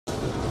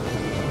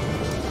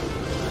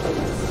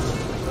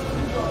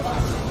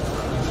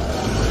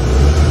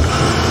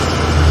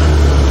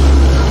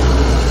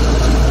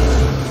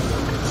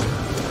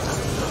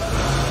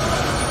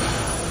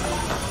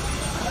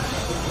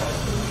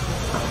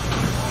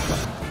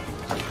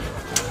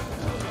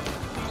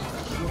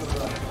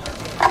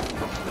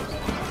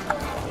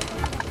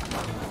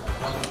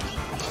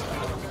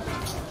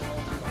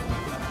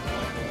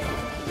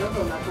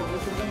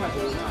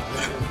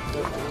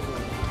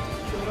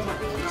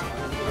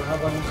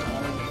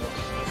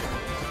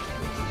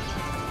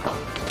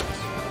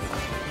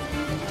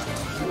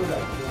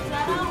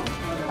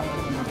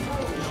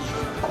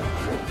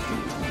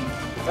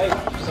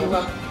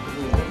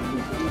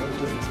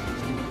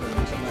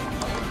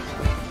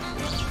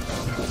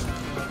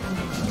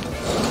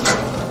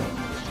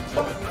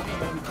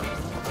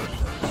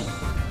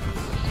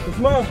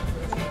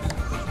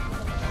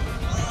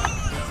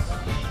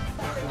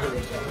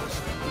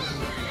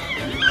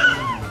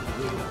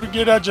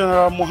Brigadier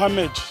General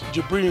Mohammed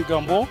Jibril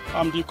Gambo.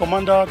 I'm the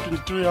commander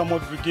 23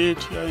 Armored Brigade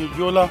here in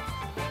Yola.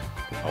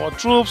 Our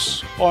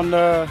troops on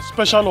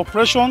special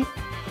operation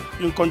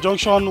in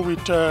conjunction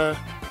with the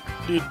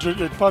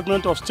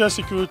Department of State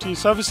Security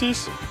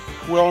Services.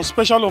 We're on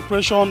special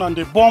operation and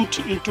they bumped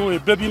into a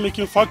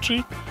baby-making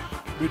factory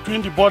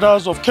between the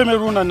borders of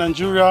Cameroon and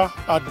Nigeria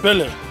at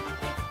Bele.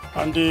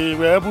 And they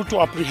were able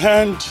to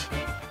apprehend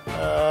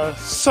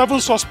 7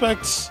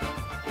 suspects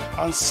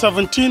and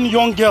 17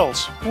 young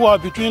girls who are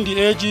between the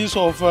ages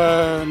of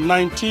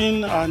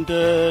 19 and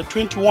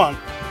 21.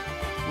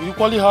 We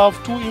equally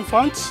have 2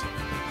 infants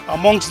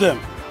amongst them.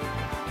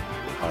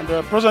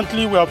 And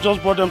presently we have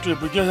just brought them to the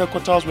brigade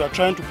headquarters. We are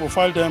trying to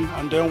profile them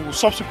and then we'll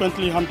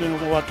subsequently hand them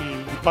over to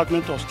the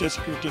Department of State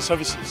Security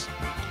Services.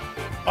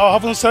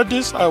 Having said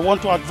this, I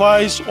want to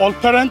advise all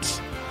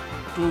parents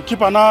to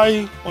keep an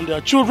eye on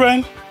their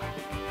children,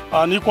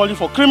 and equally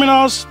for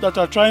criminals that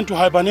are trying to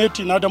hibernate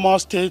in Adamawa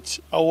State,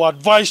 I will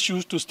advise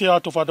you to stay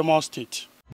out of Adamawa State.